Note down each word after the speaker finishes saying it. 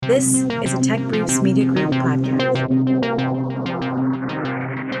This is a Tech Briefs Media Group podcast.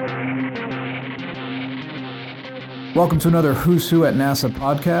 Welcome to another Who's Who at NASA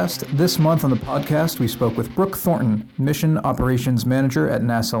podcast. This month on the podcast, we spoke with Brooke Thornton, Mission Operations Manager at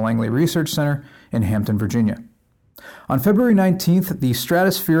NASA Langley Research Center in Hampton, Virginia. On February 19th, the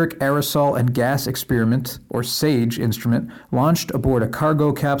Stratospheric Aerosol and Gas Experiment, or SAGE instrument, launched aboard a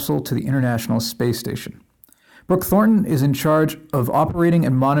cargo capsule to the International Space Station. Brooke Thornton is in charge of operating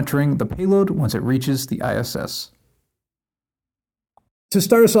and monitoring the payload once it reaches the ISS. To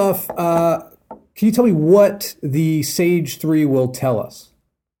start us off, can you tell me what the SAGE 3 will tell us?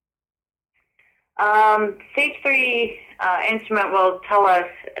 SAGE 3 instrument will tell us,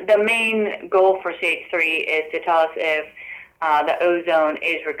 the main goal for SAGE 3 is to tell us if the ozone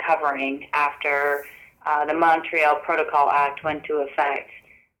is recovering after the Montreal Protocol Act went into effect.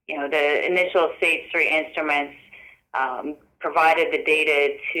 You know, the initial SAGE 3 instruments provided the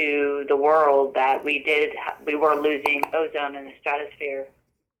data to the world that we were losing ozone in the stratosphere.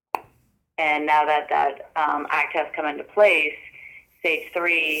 And now that act has come into place, SAGE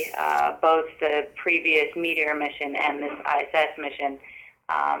 3, both the previous Meteor mission and this ISS mission,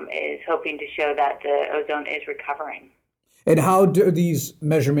 is hoping to show that the ozone is recovering. And how do these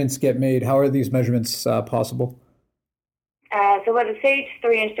measurements get made? How are these measurements possible? So what the SAGE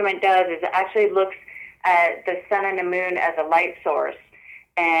 3 instrument does is it actually looks at the sun and the moon as a light source,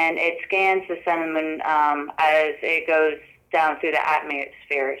 and it scans the sun and moon as it goes down through the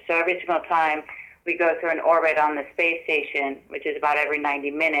atmosphere. So every single time we go through an orbit on the space station, which is about every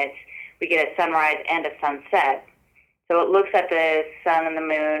 90 minutes, we get a sunrise and a sunset. So it looks at the sun and the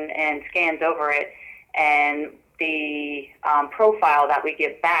moon and scans over it, and the profile that we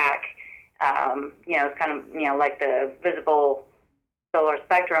get back, it's kind of, like the visible solar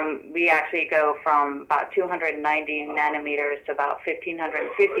spectrum. We actually go from about 290 nanometers to about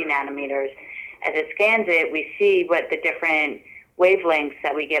 1550 nanometers. As it scans it, we see what the different wavelengths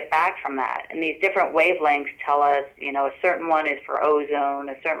that we get back from that. And these different wavelengths tell us, a certain one is for ozone,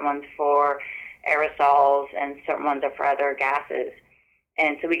 a certain one's for aerosols, and certain ones are for other gases.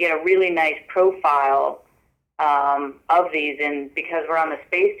 And so we get a really nice profile of these. And because we're on the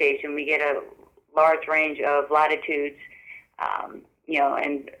space station, we get a large range of latitudes,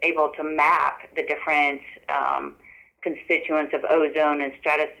 and able to map the different constituents of ozone and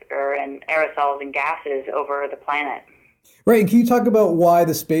stratosphere and aerosols and gases over the planet. Right, and can you talk about why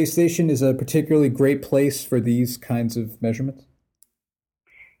the space station is a particularly great place for these kinds of measurements?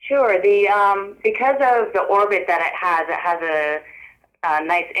 Sure. Because of the orbit that it has a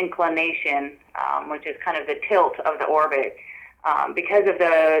nice inclination, which is kind of the tilt of the orbit. Because of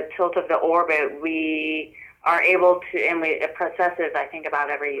the tilt of the orbit, we are able to, and it processes, I think, about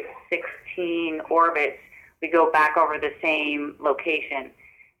every 16 orbits, we go back over the same location.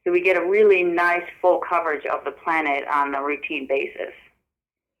 So we get a really nice full coverage of the planet on a routine basis.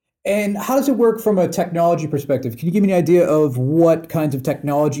 And how does it work from a technology perspective? Can you give me an idea of what kinds of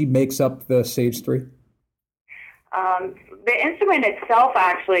technology makes up the SAGE 3? The instrument itself,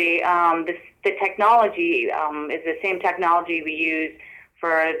 actually, the technology is the same technology we use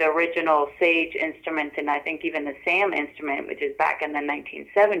for the original SAGE instrument, and I think even the SAM instrument, which is back in the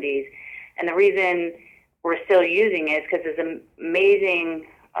 1970s. And the reason we're still using it is because it's an amazing,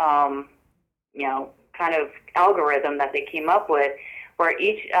 kind of algorithm that they came up with, where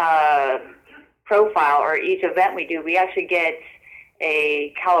each profile or each event we do, we actually get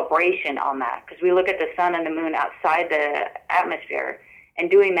a calibration on that, because we look at the sun and the moon outside the atmosphere,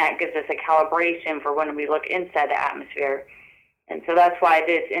 and doing that gives us a calibration for when we look inside the atmosphere. And so that's why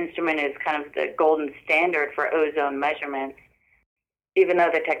this instrument is kind of the golden standard for ozone measurements. Even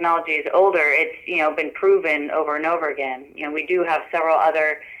though the technology is older, it's been proven over and over again. We do have several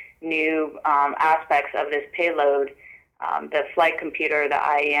other new aspects of this payload. The flight computer, the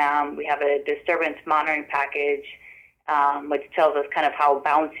IEM, we have a disturbance monitoring package, which tells us kind of how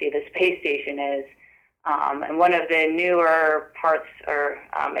bouncy the space station is. And one of the newer parts or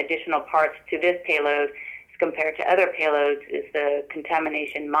additional parts to this payload compared to other payloads is the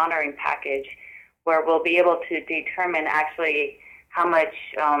contamination monitoring package, where we'll be able to determine actually how much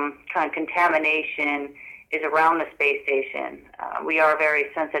kind of contamination is around the space station. We are a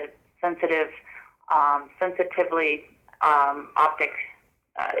very sensitively optic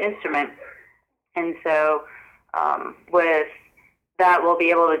instrument, and so with that, we'll be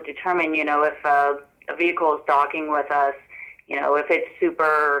able to determine, if a vehicle is docking with us, if it's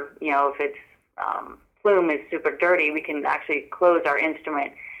super, if its plume is super dirty, we can actually close our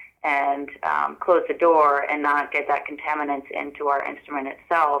instrument and close the door and not get that contaminants into our instrument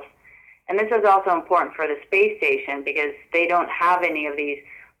itself. And this is also important for the space station because they don't have any of these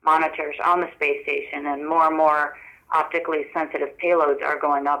monitors on the space station, and more optically sensitive payloads are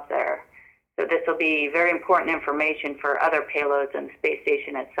going up there. So this will be very important information for other payloads in the space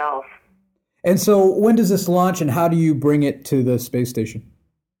station itself. And so when does this launch, and how do you bring it to the space station?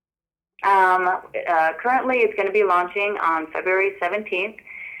 Currently, it's going to be launching on February 17th,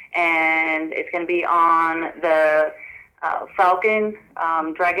 and it's going to be on the Falcon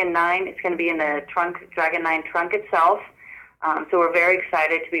Dragon 9. It's going to be in the Dragon 9 trunk itself. So we're very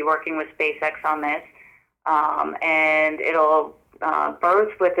excited to be working with SpaceX on this. And it'll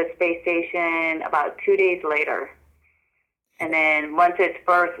birth with the space station about 2 days later. And then once it's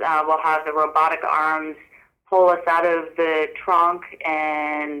birthed, we'll have the robotic arms pull us out of the trunk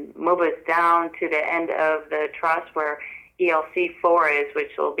and move us down to the end of the truss where ELC4 is,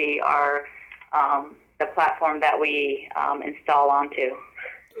 which will be our the platform that we install onto.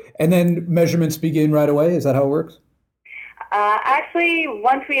 And then measurements begin right away? Is that how it works? Actually,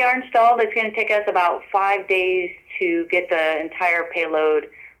 once we are installed, it's going to take us about 5 days to get the entire payload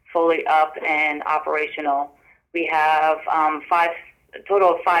fully up and operational. We have a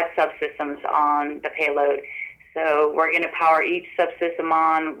total of 5 subsystems on the payload. So we're going to power each subsystem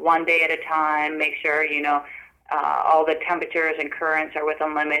on 1 day at a time, make sure, all the temperatures and currents are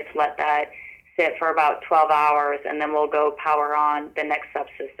within limits, let that sit for about 12 hours, and then we'll go power on the next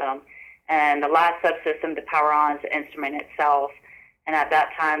subsystem. And the last subsystem to power on is the instrument itself. And at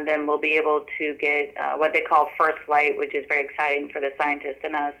that time, then we'll be able to get what they call first light, which is very exciting for the scientists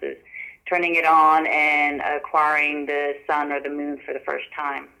and us, is turning it on and acquiring the sun or the moon for the first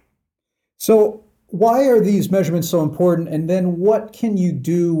time. So why are these measurements so important? And then what can you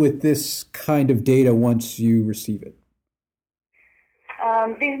do with this kind of data once you receive it?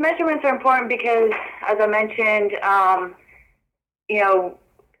 These measurements are important because, as I mentioned,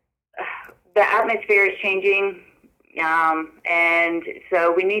 the atmosphere is changing, and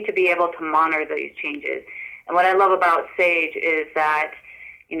so we need to be able to monitor these changes. And what I love about SAGE is that,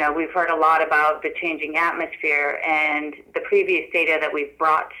 we've heard a lot about the changing atmosphere, and the previous data that we've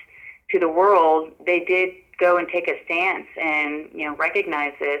brought to the world, they did go and take a stance and,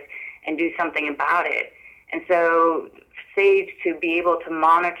 recognize this and do something about it. And so SAGE, to be able to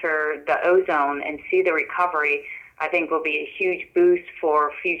monitor the ozone and see the recovery, I think will be a huge boost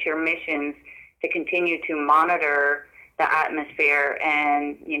for future missions to continue to monitor the atmosphere.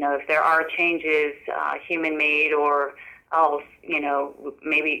 And, if there are changes, human-made or else,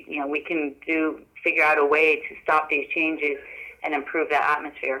 maybe, we can figure out a way to stop these changes and improve the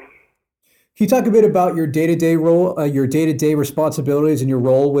atmosphere. Can you talk a bit about your day-to-day role, your day-to-day responsibilities and your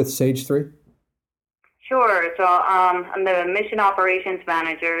role with SAGE 3? Sure. So I'm the mission operations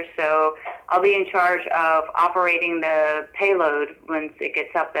manager, so I'll be in charge of operating the payload once it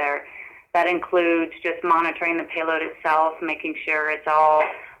gets up there. That includes just monitoring the payload itself, making sure it's all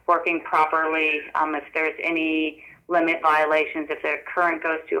working properly. If there's any limit violations, if the current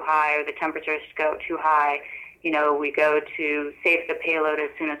goes too high or the temperatures go too high, we go to save the payload as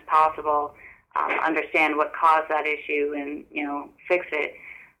soon as possible, understand what caused that issue and, fix it.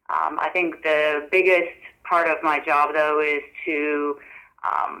 I think the biggest part of my job, though, is to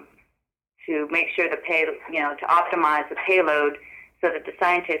make sure to optimize the payload so that the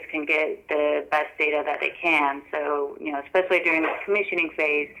scientists can get the best data that they can. So, especially during the commissioning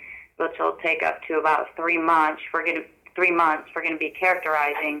phase, which will take up to about 3 months, we're going to be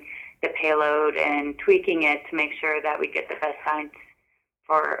characterizing the payload and tweaking it to make sure that we get the best science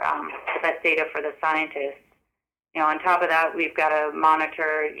for the best data for the scientists. On top of that, we've got to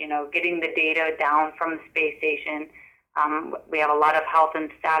monitor, getting the data down from the space station. We have a lot of health and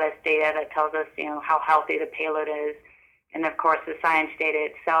status data that tells us, how healthy the payload is, and of course the science data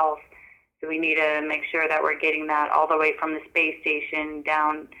itself. So we need to make sure that we're getting that all the way from the space station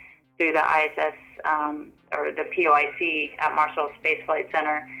down through the ISS or the POIC at Marshall Space Flight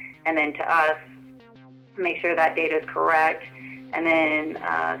Center, and then to us, make sure that data is correct, and then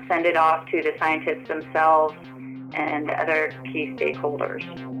send it off to the scientists themselves and other key stakeholders.